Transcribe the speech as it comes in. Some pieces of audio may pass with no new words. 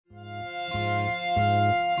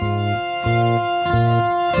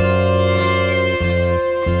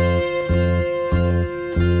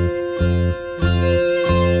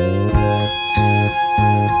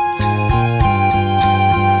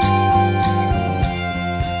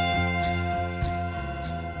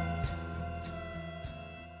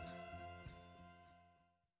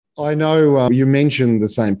I know you mentioned the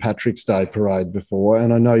St. Patrick's Day parade before,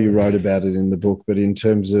 and I know you wrote about it in the book, but in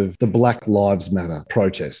terms of the Black Lives Matter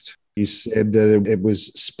protest, you said that it was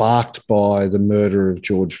sparked by the murder of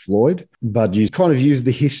George Floyd, but you kind of used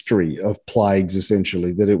the history of plagues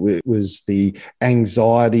essentially, that it was the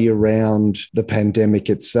anxiety around the pandemic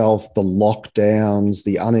itself, the lockdowns,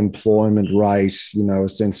 the unemployment rate, a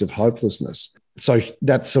sense of hopelessness. So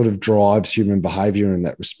that sort of drives human behaviour in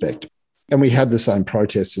that respect. And we had the same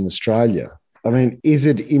protests in Australia. I mean, is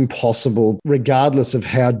it impossible, regardless of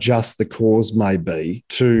how just the cause may be,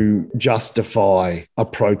 to justify a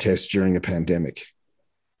protest during a pandemic?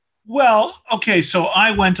 Well, okay, so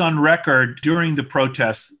I went on record during the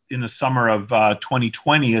protests in the summer of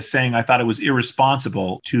 2020 as saying I thought it was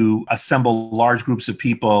irresponsible to assemble large groups of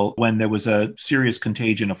people when there was a serious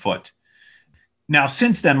contagion afoot. Now,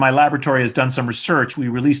 since then, my laboratory has done some research. We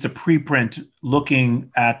released a preprint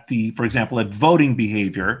looking at for example, at voting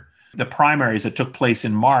behavior, the primaries that took place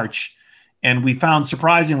in March. And we found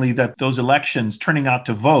surprisingly that those elections turning out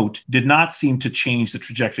to vote did not seem to change the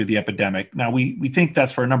trajectory of the epidemic. Now, we think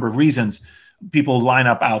that's for a number of reasons. People line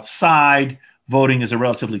up outside. Voting is a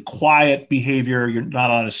relatively quiet behavior. You're not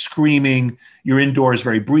a lot of screaming. You're indoors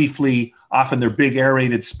very briefly. Often they're big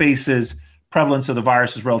aerated spaces. Prevalence of the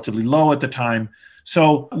virus is relatively low at the time.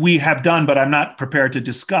 So we have done, but I'm not prepared to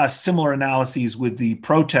discuss similar analyses with the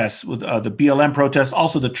protests, with the BLM protests,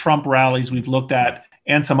 also the Trump rallies we've looked at,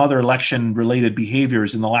 and some other election-related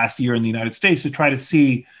behaviors in the last year in the United States to try to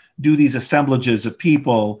see, do these assemblages of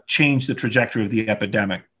people change the trajectory of the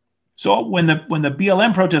epidemic? So when the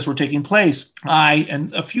BLM protests were taking place, I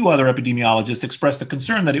and a few other epidemiologists expressed the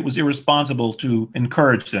concern that it was irresponsible to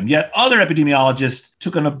encourage them. Yet other epidemiologists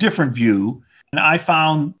took a different view, and I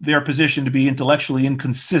found their position to be intellectually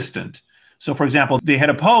inconsistent. So, for example, they had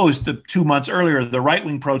opposed 2 months earlier the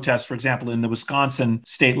right-wing protests, for example, in the Wisconsin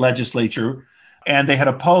state legislature. And they had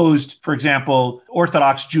opposed, for example,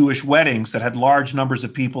 Orthodox Jewish weddings that had large numbers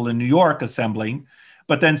of people in New York assembling.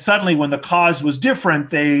 But then suddenly when the cause was different,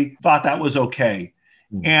 they thought that was okay.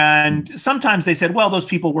 And sometimes they said, well, those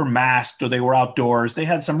people were masked or they were outdoors. They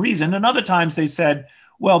had some reason. And other times they said,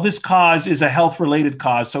 well, this cause is a health-related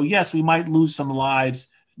cause. So yes, we might lose some lives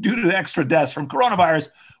due to extra deaths from coronavirus,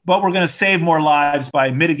 but we're going to save more lives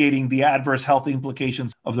by mitigating the adverse health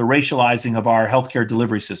implications of the racializing of our healthcare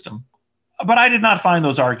delivery system. But I did not find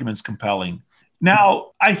those arguments compelling.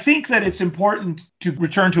 Now, I think that it's important to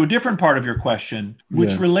return to a different part of your question,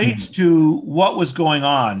 which relates to what was going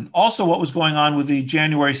on. Also, what was going on with the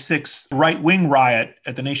January 6th right-wing riot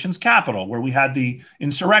at the nation's capital, where we had the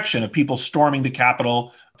insurrection of people storming the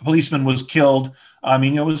Capitol. A policeman was killed.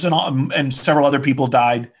 And several other people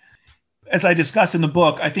died. As I discussed in the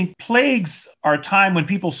book, I think plagues are a time when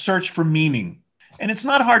people search for meaning. And it's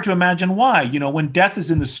not hard to imagine why. When death is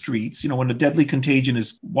in the streets, when a deadly contagion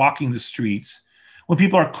is walking the streets, when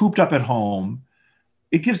people are cooped up at home,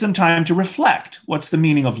 it gives them time to reflect. What's the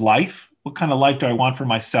meaning of life? What kind of life do I want for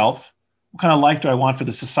myself? What kind of life do I want for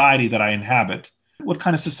the society that I inhabit? What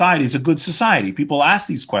kind of society is a good society? People ask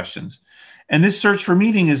these questions. And this search for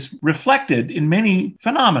meaning is reflected in many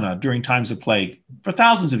phenomena during times of plague for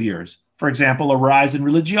thousands of years. For example, a rise in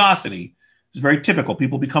religiosity is very typical.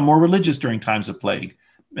 People become more religious during times of plague.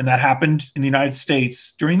 And that happened in the United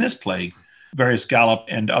States during this plague. Various Gallup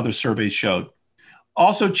and other surveys showed.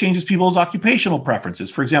 Also changes people's occupational preferences.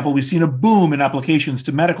 For example, we've seen a boom in applications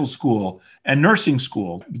to medical school and nursing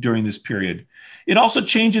school during this period. It also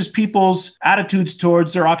changes people's attitudes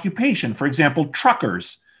towards their occupation. For example,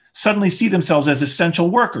 truckers suddenly see themselves as essential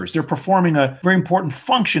workers. They're performing a very important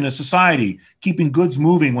function in society, keeping goods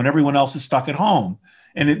moving when everyone else is stuck at home.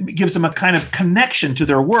 And it gives them a kind of connection to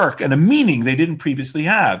their work and a meaning they didn't previously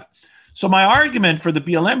have. So my argument for the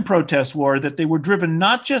BLM protests were that they were driven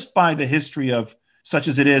not just by the history of such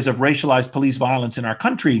as it is of racialized police violence in our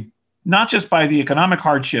country, not just by the economic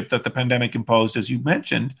hardship that the pandemic imposed, as you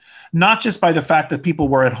mentioned, not just by the fact that people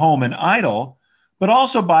were at home and idle, but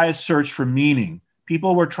also by a search for meaning.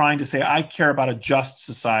 People were trying to say, I care about a just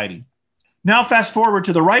society. Now, fast forward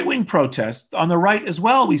to the right-wing protests. On the right as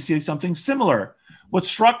well, we see something similar. What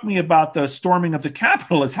struck me about the storming of the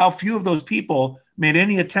Capitol is how few of those people made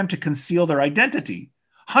any attempt to conceal their identity.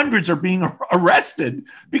 Hundreds are being arrested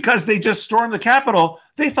because they just stormed the Capitol.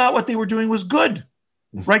 They thought what they were doing was good,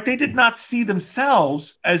 right? They did not see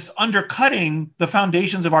themselves as undercutting the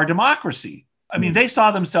foundations of our democracy. I mean, they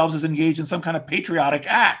saw themselves as engaged in some kind of patriotic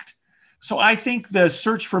act. So I think the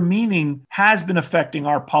search for meaning has been affecting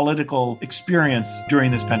our political experience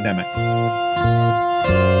during this pandemic.